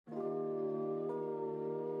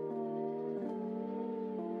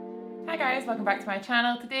Hi guys, welcome back to my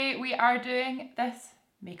channel. Today we are doing this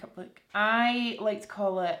makeup look. I like to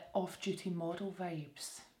call it off-duty model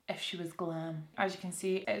vibes, if she was glam. As you can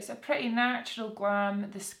see, it's a pretty natural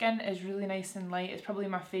glam. The skin is really nice and light. It's probably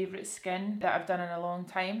my favourite skin that I've done in a long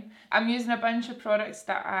time. I'm using a bunch of products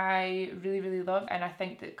that I really love, and I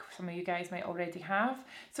think that some of you guys might already have.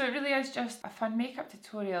 So it really is just a fun makeup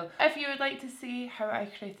tutorial. If you would like to see how I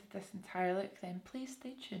created this entire look, then please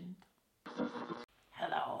stay tuned.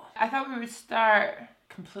 Hello. I thought we would start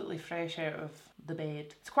completely fresh out of the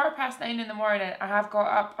bed. It's 9:15 in the morning. I have got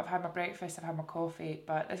up, I've had my breakfast, I've had my coffee,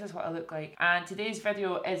 but this is what I look like. And today's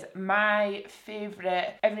video is my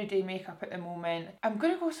favourite everyday makeup at the moment. I'm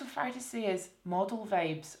going to go so far to say is model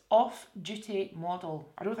vibes. Off-duty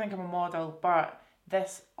model. I don't think I'm a model, but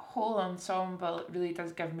this whole ensemble really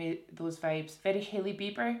does give me those vibes. Very Hailey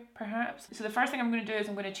Bieber, perhaps. So the first thing I'm going to do is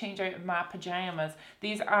I'm going to change out my pyjamas.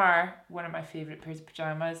 These are one of my favourite pairs of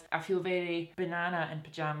pyjamas. I feel very banana in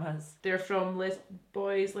pyjamas. They're from Less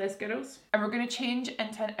Boys, Less Girls. And we're going to change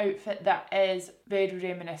into an outfit that is very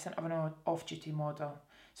reminiscent of an off-duty model.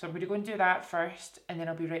 So I'm going to go and do that first, and then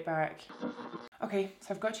I'll be right back. Okay,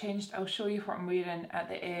 so I've got changed. I'll show you what I'm wearing at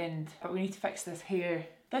the end, but we need to fix this hair.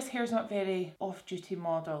 This hair's not very off-duty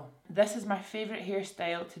model. This is my favourite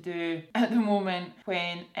hairstyle to do at the moment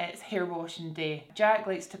when it's hair washing day. Jack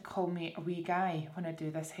likes to call me a wee guy when I do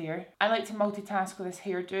this hair. I like to multitask with this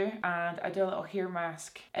hairdo, and I do a little hair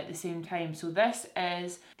mask at the same time. So this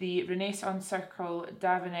is the Renaissance Circle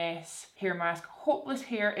Davines hair mask. Hopeless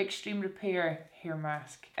Hair Extreme Repair hair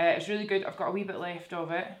mask. It's really good. I've got a wee bit left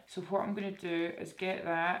of it. So what I'm going to do is get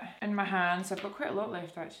that in my hands. I've got quite a lot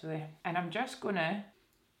left actually. And I'm just going to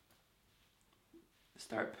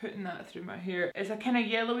start putting that through my hair. It's a kind of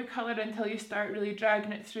yellowy colour until you start really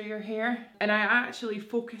dragging it through your hair. And I actually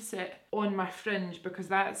focus it on my fringe because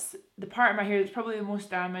that's the part of my hair that's probably the most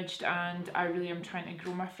damaged, and I really am trying to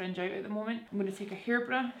grow my fringe out at the moment. I'm going to take a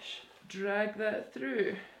hairbrush, drag that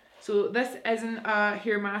through. So this isn't a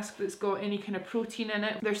hair mask that's got any kind of protein in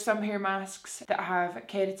it. There's some hair masks that have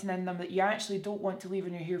keratin in them that you actually don't want to leave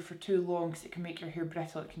in your hair for too long because it can make your hair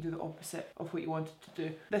brittle. It can do the opposite of what you want it to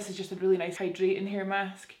do. This is just a really nice hydrating hair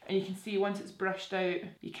mask, and you can see once it's brushed out,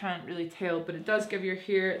 you can't really tell, but it does give your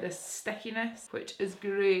hair this stickiness, which is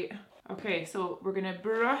great. Okay, so we're gonna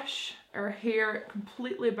brush our hair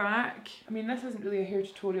completely back. I mean, this isn't really a hair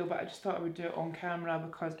tutorial, but I just thought I would do it on camera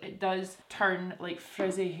because it does turn like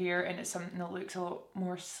frizzy hair, and it's something that looks a lot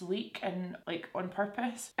more sleek and like on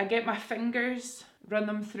purpose. I get my fingers, run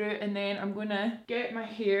them through, and then I'm gonna get my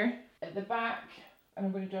hair at the back and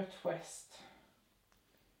I'm gonna do a twist.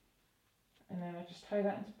 And then I just tie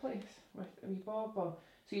that into place with a wee bobble.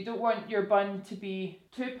 So you don't want your bun to be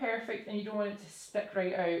too perfect and you don't want it to stick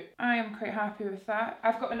right out. I am quite happy with that.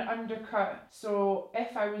 I've got an undercut, so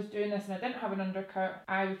if I was doing this and I didn't have an undercut,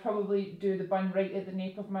 I would probably do the bun right at the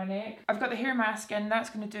nape of my neck. I've got the hair mask in, that's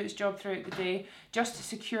going to do its job throughout the day. Just to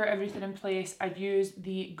secure everything in place, I've used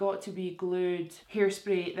the Got To Be Glued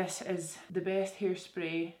hairspray. This is the best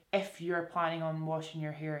hairspray if you're planning on washing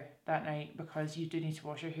your hair that night, because you do need to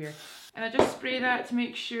wash your hair. And I just spray that to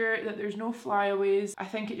make sure that there's no flyaways. I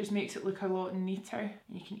think it just makes it look a lot neater.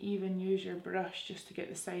 You can even use your brush just to get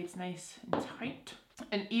the sides nice and tight.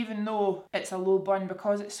 And even though it's a low bun,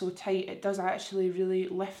 because it's so tight, it does actually really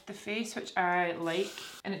lift the face, which I like.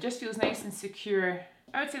 And it just feels nice and secure.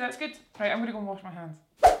 I would say that's good. Right, I'm gonna go and wash my hands.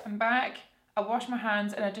 I'm back. I washed my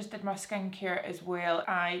hands and I just did my skincare as well.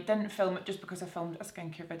 I didn't film it just because I filmed a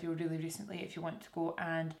skincare video really recently. If you want to go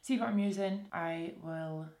and see what I'm using, I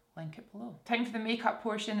will link it below. Time for the makeup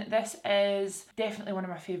portion. This is definitely one of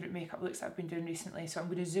my favourite makeup looks that I've been doing recently, so I'm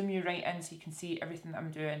going to zoom you right in so you can see everything that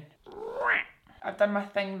I'm doing. I've done my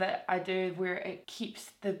thing that I do where it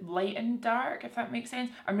keeps the lighting dark, if that makes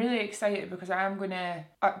sense. I'm really excited because I am going to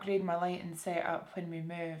upgrade my lighting setup when we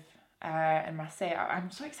move. And my setup. I'm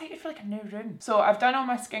so excited for like a new room. So I've done all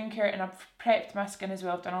my skincare and I've prepped my skin as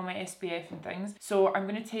well. I've done all my SPF and things. So I'm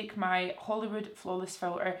going to take my Hollywood Flawless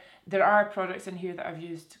Filter. There are products in here that I've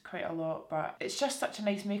used quite a lot, but it's just such a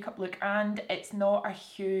nice makeup look and it's not a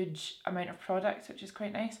huge amount of products, which is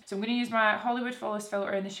quite nice. So I'm going to use my Hollywood Flawless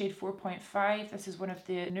Filter in the shade 4.5. This is one of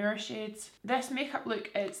the newer shades. This makeup look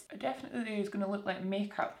is definitely is going to look like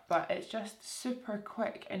makeup, but it's just super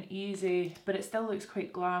quick and easy, but it still looks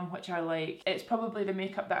quite glam, which I like. It's probably the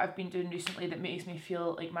makeup that I've been doing recently that makes me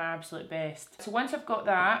feel like my absolute best. So once I've got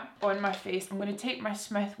that on my face, I'm going to take my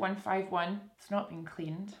Smith 151. It's not been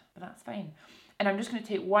cleaned, but that's fine. And I'm just going to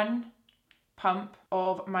take one pump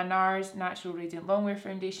of my NARS Natural Radiant Longwear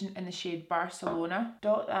Foundation in the shade Barcelona.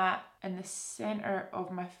 Dot that in the centre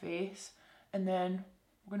of my face, and then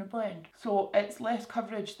I'm going to blend. So it's less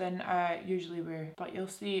coverage than I usually wear, but you'll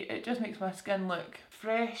see it just makes my skin look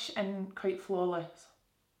fresh and quite flawless.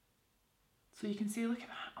 So you can see, look at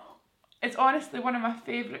that. Oh. It's honestly one of my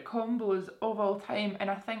favourite combos of all time, and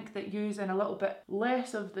I think that using a little bit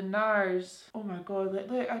less of the NARS, oh my god,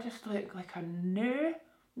 look, I just look like a new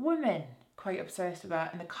woman. Quite obsessed with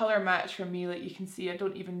that. And the colour match for me, like you can see, I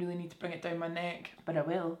don't even really need to bring it down my neck, but I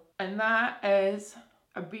will. And that is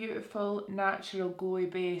a beautiful natural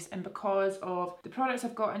glowy base, and because of the products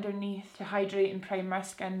I've got underneath to hydrate and prime my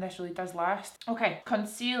skin, this really does last. Okay,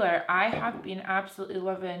 concealer. I have been absolutely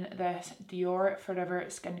loving this Dior Forever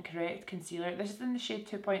Skin Correct concealer. This is in the shade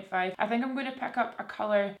 2.5. I think I'm going to pick up a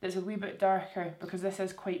colour that's a wee bit darker because this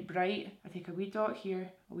is quite bright. I take a wee dot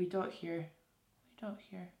here, a wee dot here, a wee dot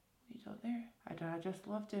here, a wee dot there. I just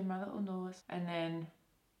love doing my little nose, and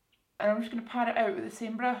I'm just going to pat it out with the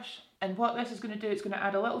same brush. And what this is going to do, it's going to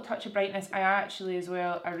add a little touch of brightness. I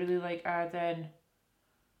really like adding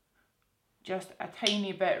just a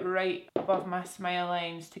tiny bit right above my smile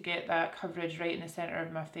lines to get that coverage right in the centre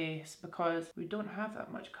of my face, because we don't have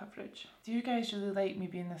that much coverage. Do you guys really like me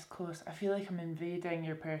being this close? I feel like I'm invading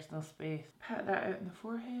your personal space. Pat that out in the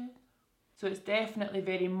forehead. So it's definitely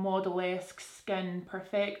very model-esque skin,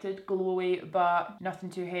 perfected, glowy, but nothing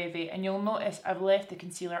too heavy. And you'll notice I've left the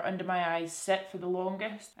concealer under my eyes sit for the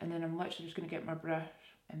longest, and then I'm literally just going to get my brush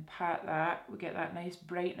and pat that. We get that nice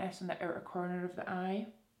brightness in the outer corner of the eye.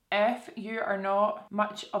 If you are not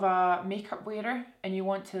much of a makeup wearer and you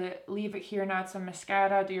want to leave it here and add some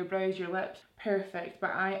mascara, do your brows, your lips, perfect. But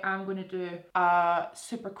I am going to do a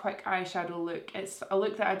super quick eyeshadow look. It's a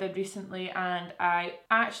look that I did recently, and I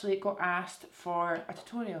actually got asked for a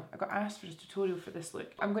tutorial. I got asked for a tutorial for this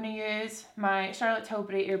look. I'm going to use my Charlotte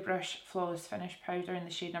Tilbury Airbrush Flawless Finish Powder in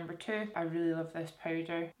the shade number 2. I really love this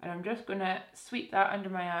powder. And I'm just going to sweep that under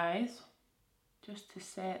my eyes just to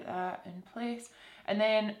set that in place. And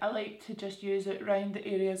then I like to just use it around the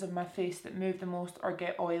areas of my face that move the most or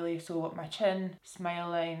get oily, so my chin, smile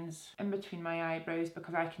lines, in between my eyebrows,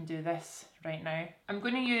 because I can do this right now. I'm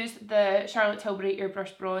going to use the Charlotte Tilbury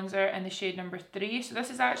Airbrush Bronzer in the shade number 3. So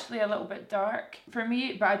this is actually a little bit dark for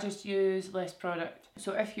me, but I just use less product.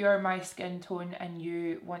 So if you're my skin tone and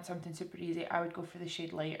you want something super easy, I would go for the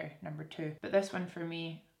shade lighter, number 2. But this one for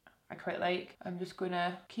me, I quite like. I'm just going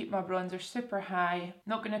to keep my bronzer super high,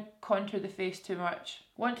 not going to contour the face too much.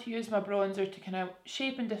 Want to use my bronzer to kind of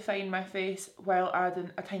shape and define my face while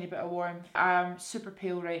adding a tiny bit of warmth. I'm super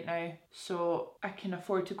pale right now, so I can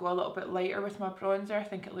afford to go a little bit lighter with my bronzer. I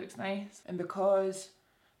think it looks nice. And because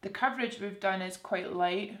the coverage we've done is quite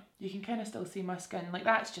light, you can kind of still see my skin. Like,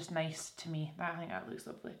 that's just nice to me. I think that looks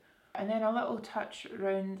lovely. And then a little touch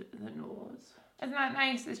around the nose. Isn't that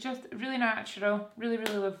nice? It's just really natural, really,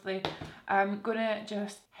 really lovely. I'm gonna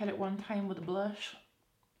just hit it one time with a blush.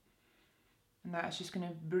 And that's just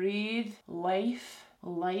gonna breathe life,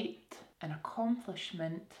 light, and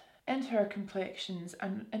accomplishment into our complexions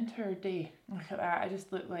and into our day. Look at that, I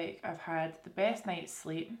just look like I've had the best night's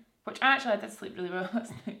sleep. Which actually I did sleep really well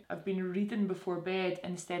last night. I've been reading before bed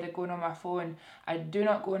instead of going on my phone. I do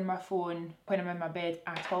not go on my phone when I'm in my bed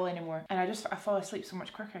at all anymore. And I fall asleep so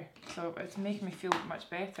much quicker. So it's making me feel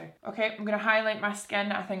much better. Okay, I'm going to highlight my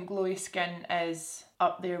skin. I think glowy skin is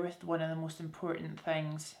up there with one of the most important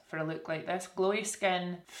things for a look like this. Glowy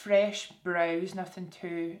skin, fresh brows, nothing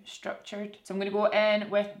too structured. So I'm going to go in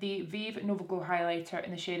with the Vive Nova Glow highlighter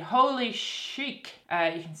in the shade Holy Chic.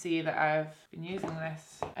 You can see that I've been using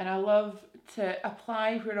this. And I love to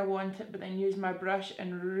apply where I want it, but then use my brush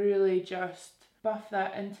and really just buff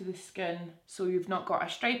that into the skin, so you've not got a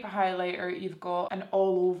stripe of highlighter, you've got an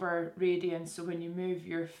all over radiance, so when you move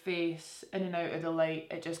your face in and out of the light,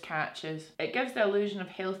 it just catches. It gives the illusion of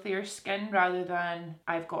healthier skin rather than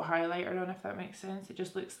I've got highlighter on, if that makes sense. It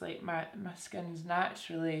just looks like my skin's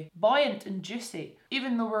naturally buoyant and juicy.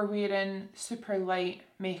 Even though we're wearing super light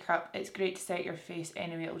makeup, it's great to set your face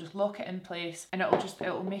anyway. It'll just lock it in place and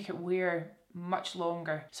it'll make it wear much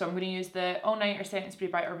longer. So I'm going to use the All Nighter Setting Spray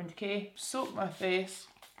by Urban Decay. Soak my face.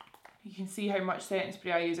 You can see how much setting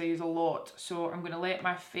spray I use a lot. So I'm going to let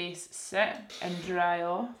my face sit and dry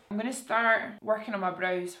off. I'm going to start working on my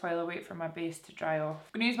brows while I wait for my base to dry off.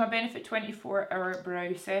 I'm going to use my Benefit 24-Hour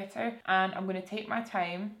Brow Setter, and I'm going to take my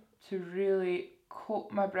time to really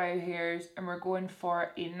coat my brow hairs, and we're going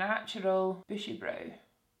for a natural bushy brow.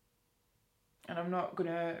 And I'm not going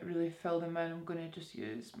to really fill them in, I'm going to just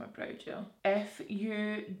use my brow gel. If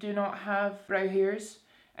you do not have brow hairs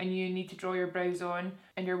and you need to draw your brows on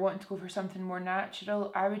and you're wanting to go for something more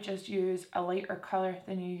natural, I would just use a lighter colour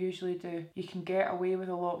than you usually do. You can get away with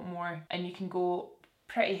a lot more and you can go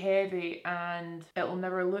pretty heavy and it'll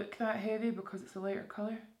never look that heavy because it's a lighter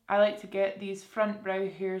colour. I like to get these front brow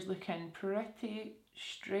hairs looking pretty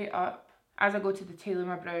straight up. As I go to the tail of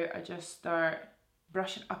my brow, I just start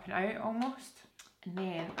brushing up and out almost. And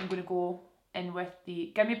then I'm going to go in with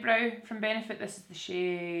the Gimme Brow from Benefit. This is the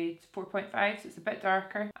shade 4.5, so it's a bit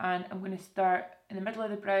darker. And I'm going to start in the middle of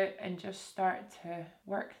the brow and just start to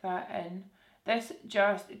work that in. This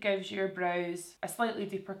just gives your brows a slightly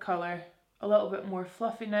deeper colour, a little bit more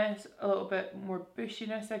fluffiness, a little bit more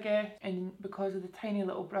bushiness, I guess. And because of the tiny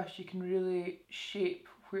little brush, you can really shape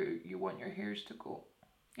where you want your hairs to go.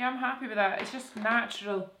 Yeah, I'm happy with that. It's just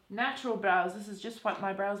natural brows. This is just what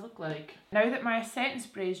my brows look like. Now that my setting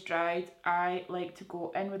spray is dried, I like to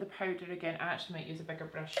go in with the powder again. I actually might use a bigger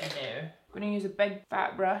brush now. I'm going to use a big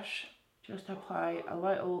fat brush just to apply a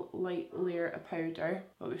little light layer of powder,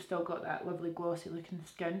 but we've still got that lovely glossy looking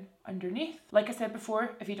skin underneath. Like I said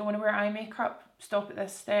before, if you don't want to wear eye makeup, stop at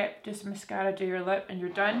this step, do some mascara, do your lip, and you're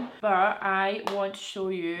done. But I want to show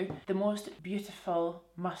you the most beautiful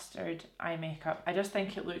mustard eye makeup. I just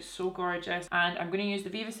think it looks so gorgeous, and I'm going to use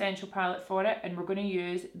the Vive Essential palette for it, and we're going to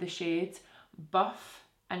use the shades Buff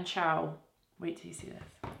and Chow. Wait till you see this.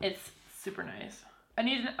 It's super nice. I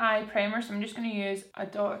need an eye primer, so I'm just going to use a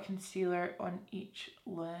dot of concealer on each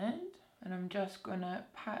lid, and I'm just going to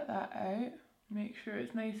pat that out, make sure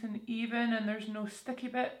it's nice and even and there's no sticky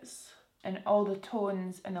bits. And all the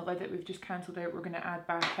tones in the lid that we've just cancelled out, we're going to add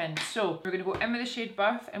back in. So we're going to go in with the shade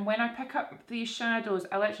Buff, and when I pick up these shadows,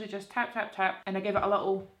 I literally just tap, tap, tap, and I give it a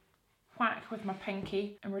little whack with my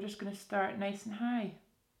pinky, and we're just going to start nice and high.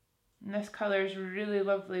 And this colour is really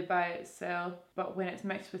lovely by itself, but when it's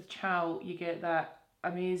mixed with Chow, you get that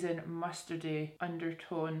amazing mustardy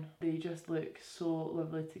undertone. They just look so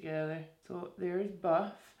lovely together. So there's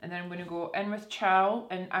Buff, and then I'm going to go in with Chow,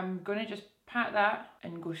 and I'm going to just pat that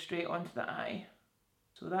and go straight onto the eye.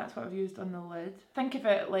 So that's what I've used on the lid. Think of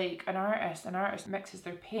it like an artist. An artist mixes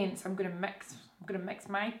their paints. I'm going to mix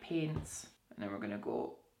my paints, and then we're going to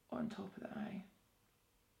go on top of the eye.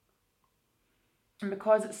 And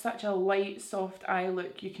because it's such a light, soft eye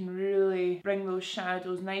look, you can really bring those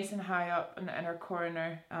shadows nice and high up in the inner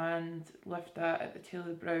corner and lift that at the tail of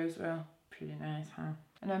the brow as well. Pretty nice, huh?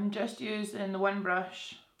 And I'm just using the one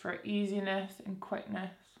brush for easiness and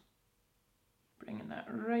quickness. Bringing that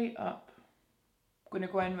right up. I'm going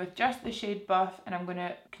to go in with just the shade Buff, and I'm going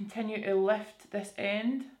to continue to lift this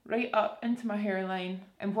end right up into my hairline.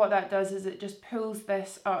 And what that does is it just pulls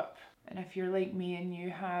this up. And if you're like me and you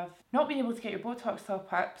have not been able to get your Botox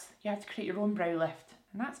top-ups, you have to create your own brow lift.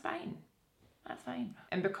 And that's fine. That's fine.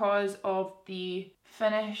 And because of the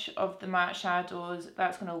finish of the matte shadows,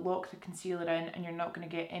 that's going to lock the concealer in, and you're not going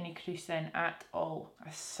to get any creasing at all.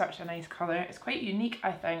 It's such a nice colour. It's quite unique,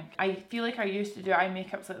 I think. I feel like I used to do eye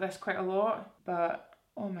makeups like this quite a lot, but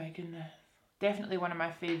oh my goodness. Definitely one of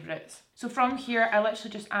my favourites. So from here, I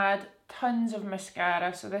literally just add tons of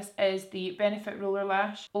mascara. So this is the Benefit Roller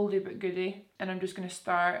Lash, oldie but goodie. And I'm just going to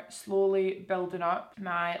start slowly building up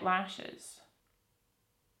my lashes.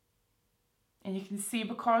 And you can see,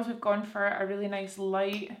 because we've gone for a really nice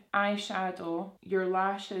light eyeshadow, your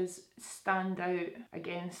lashes stand out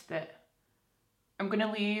against it. I'm going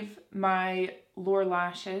to leave my lower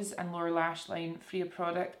lashes and lower lash line free of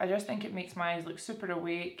product. I just think it makes my eyes look super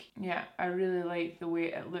awake. Yeah, I really like the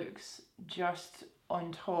way it looks just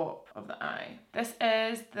on top of the eye. This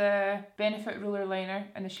is the Benefit Roller Liner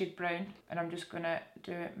in the shade Brown, and I'm just going to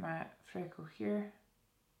do my freckle here.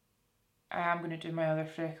 I am going to do my other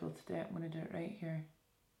freckle today. I'm going to do it right here.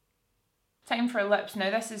 Time for lips. Now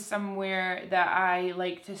this is somewhere that I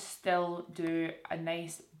like to still do a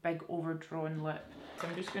nice big overdrawn lip. So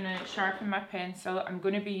I'm just going to sharpen my pencil. I'm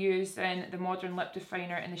going to be using the Modern Lip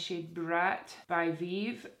Definer in the shade Brat by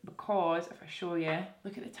Vive, because if I show you,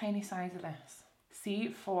 look at the tiny size of this. See,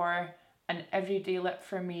 for an everyday lip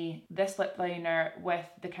for me, this lip liner with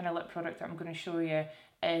the kind of lip product that I'm going to show you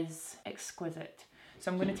is exquisite.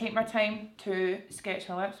 So I'm going to take my time to sketch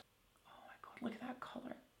my lips. Oh my god, look at that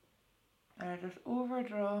colour. And I just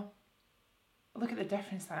overdraw. Look at the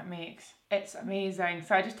difference that makes. It's amazing.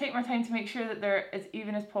 So I just take my time to make sure that they're as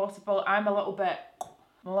even as possible. I'm a little bit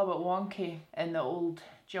wonky in the old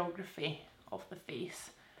geography of the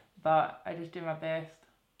face, but I just do my best.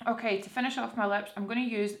 Okay, to finish off my lips, I'm going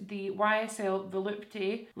to use the YSL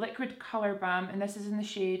Volupte Liquid Colour Balm, and this is in the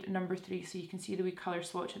shade number 3, so you can see the wee colour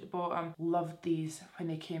swatch at the bottom. Loved these when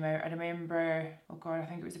they came out. I remember, oh god, I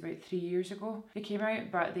think it was about 3 years ago they came out,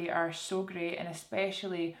 but they are so great, and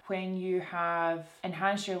especially when you have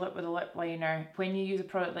enhanced your lip with a lip liner, when you use a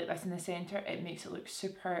product like this in the centre, it makes it look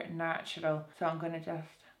super natural. So I'm going to just...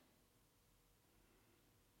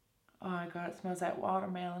 Oh my god, it smells like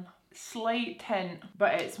watermelon. Slight tint,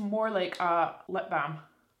 but it's more like a lip balm.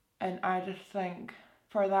 And I just think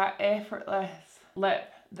for that effortless lip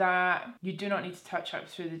that you do not need to touch up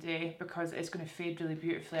through the day because it's going to fade really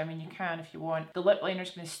beautifully. I mean, you can if you want. The lip liner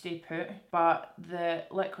is going to stay put, but the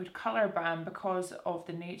liquid colour balm, because of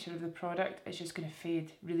the nature of the product, is just going to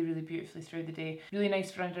fade really, really beautifully through the day. Really nice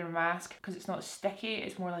for under a mask because it's not sticky.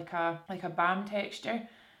 It's more like a balm texture,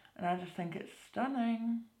 and I just think it's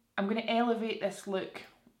stunning. I'm going to elevate this look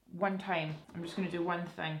one time. I'm just going to do one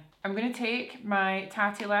thing. I'm going to take my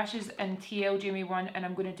Tatty lashes in TL Jamie 1 and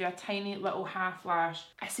I'm going to do a tiny little half lash.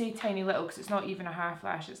 I say tiny little because it's not even a half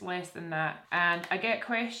lash, it's less than that. And I get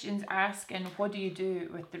questions asking, what do you do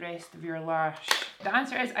with the rest of your lash? The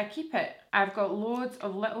answer is I keep it. I've got loads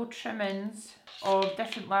of little trimmings of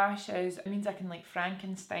different lashes. It means I can like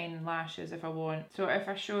Frankenstein lashes if I want. So if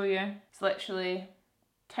I show you, it's literally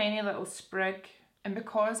tiny little sprig. And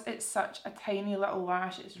because it's such a tiny little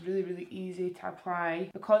lash, it's really, really easy to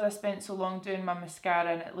apply. Because I spent so long doing my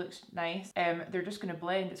mascara and it looks nice, they're just going to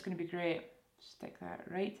blend. It's going to be great. Stick that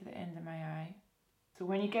right to the end of my eye. So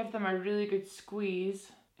when you give them a really good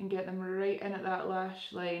squeeze and get them right in at that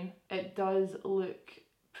lash line, it does look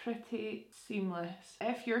pretty seamless.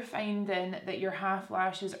 If you're finding that your half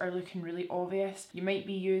lashes are looking really obvious, you might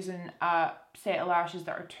be using a set of lashes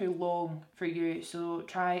that are too long for you, so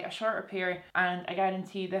try a shorter pair, and I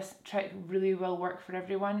guarantee this trick really will work for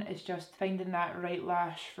everyone. It's just finding that right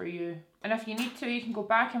lash for you. And if you need to, you can go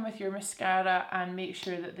back in with your mascara and make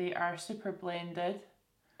sure that they are super blended.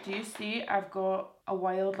 Do you see I've got a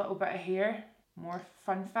wild little bit of hair? More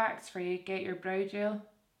fun facts for you. Get your brow gel.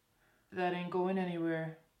 That ain't going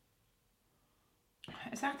anywhere.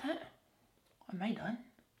 Is that it? Am I done?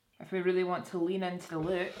 If we really want to lean into the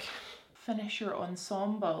look, finish your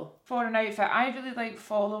ensemble. For an outfit, I really like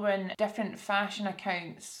following different fashion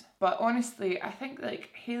accounts, but honestly, I think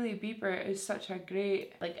like Hailey Bieber is such a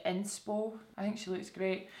great like inspo. I think she looks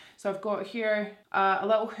great. So I've got here a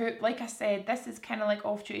little hoop. Like I said, this is kind of like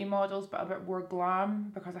off-duty models, but a bit more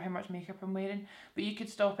glam because of how much makeup I'm wearing. But you could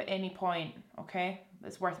stop at any point, okay?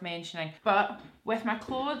 That's worth mentioning. But with my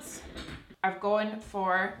clothes, I've gone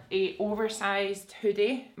for a oversized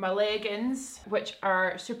hoodie. My leggings, which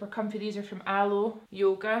are super comfy, these are from Aloe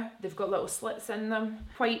Yoga. They've got little slits in them.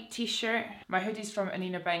 White t-shirt. My hoodie's from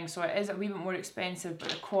Anina Bing, so it is a wee bit more expensive, but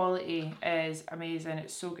the quality is amazing.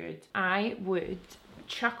 It's so good. I would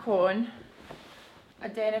chuck on a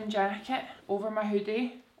denim jacket over my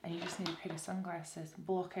hoodie, and you just need a pair of sunglasses.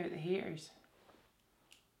 Block out the haters.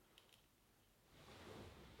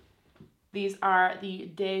 These are the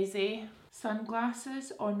Daisy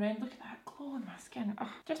sunglasses on round. Look at that glow on my skin. Oh,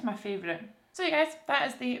 just my favourite. So you guys, that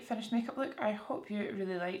is the finished makeup look. I hope you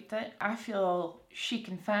really liked it. I feel chic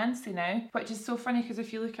and fancy now, which is so funny because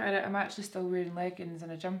if you look at it, I'm actually still wearing leggings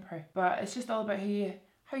and a jumper. But it's just all about how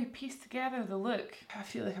you piece together the look. I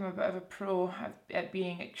feel like I'm a bit of a pro at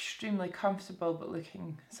being extremely comfortable but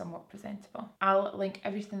looking somewhat presentable. I'll link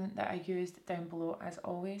everything that I used down below as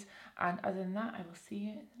always. And other than that, I will see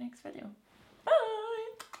you in the next video. Bye!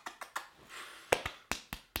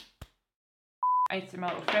 I did my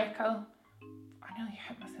little freckle. I nearly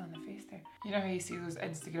hit myself in the face there. You know how you see those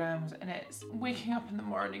Instagrams and it's waking up in the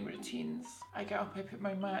morning routines. I get up, I put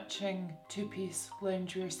my matching two-piece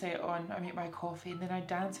loungewear set on, I make my coffee, and then I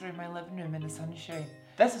dance around my living room in the sunshine.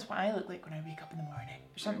 This is what I look like when I wake up in the morning.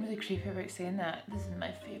 There's something really creepy about saying that. This is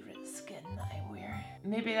my favourite skin that I wear.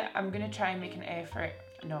 Maybe I'm gonna try and make an effort.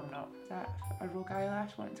 No, I'm not. Is that a rogue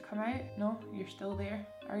eyelash wanting to come out? No? You're still there?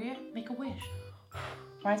 Are you? Make a wish.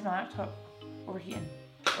 Why is my laptop overheating?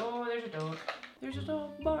 Oh, there's a dog. There's a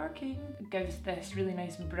dog barking. It gives this really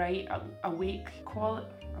nice bright, awake quality.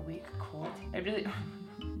 It really,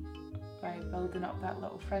 by building up that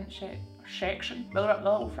little front section. Build up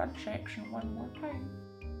the little front section one more time.